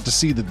 Panther got to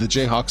see that the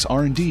Jayhawks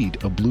are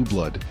indeed a blue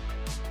blood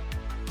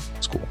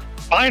school.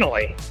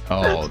 Finally.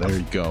 Oh, there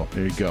you go.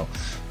 There you go.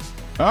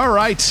 All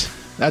right,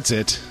 that's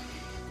it.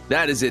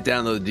 That is it.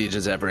 Download the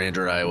DJs app for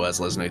Android, iOS.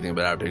 Listen to anything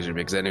but our picks, your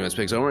picks, anyone's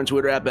picks over on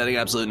Twitter at Betting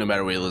Absolute. No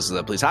matter where you listen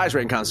to that, please highest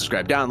rate and comment,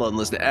 subscribe, download, and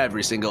listen to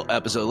every single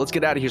episode. Let's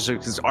get out of here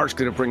because Art's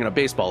going to bring in a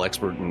baseball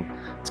expert and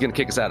it's going to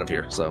kick us out of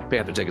here. So,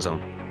 Panther, take us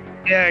home.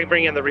 Yeah,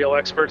 bring in the real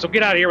experts. We'll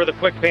get out of here with a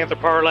quick Panther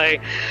parlay.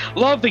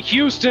 Love the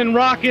Houston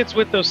Rockets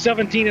with those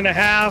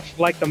 17.5,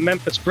 like the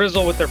Memphis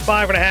Grizzle with their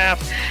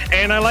 5.5,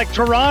 and I like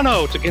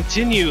Toronto to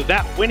continue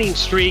that winning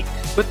streak.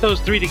 Put those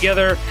 3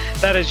 together.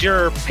 That is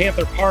your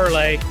Panther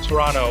parlay,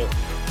 Toronto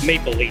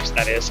Maple Leafs,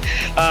 that is.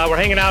 We're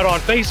hanging out on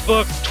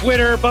Facebook,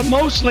 Twitter, but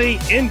mostly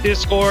in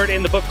Discord,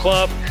 in the book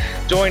club.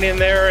 Join in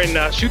there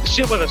and shoot the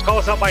shit with us. Call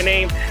us out by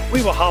name.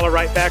 We will holler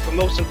right back. But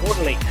most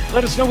importantly,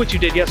 let us know what you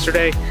did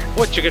yesterday,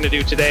 what you're going to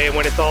do today. And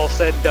when it's all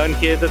said and done,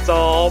 kids, it's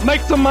all make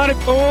some money,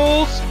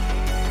 fools.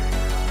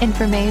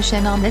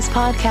 Information on this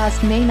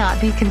podcast may not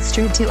be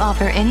construed to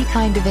offer any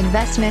kind of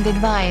investment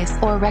advice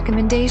or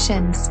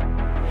recommendations.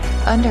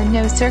 Under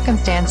no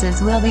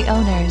circumstances will the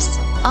owners,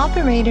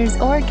 operators,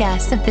 or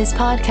guests of this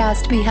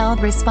podcast be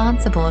held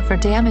responsible for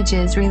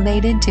damages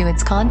related to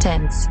its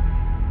contents.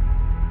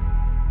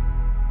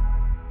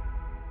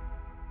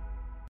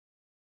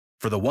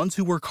 For the ones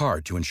who work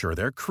hard to ensure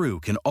their crew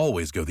can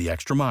always go the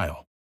extra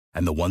mile,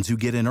 and the ones who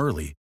get in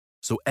early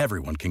so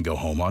everyone can go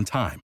home on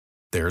time,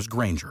 there's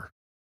Grainger,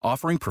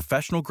 offering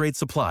professional-grade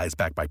supplies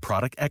backed by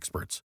product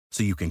experts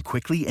so you can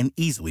quickly and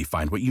easily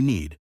find what you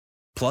need.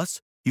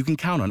 Plus, you can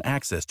count on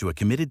access to a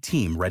committed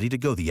team ready to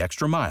go the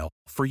extra mile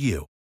for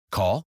you.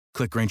 Call,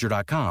 click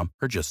Grainger.com,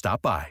 or just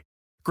stop by.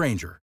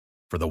 Grainger,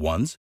 for the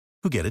ones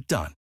who get it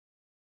done.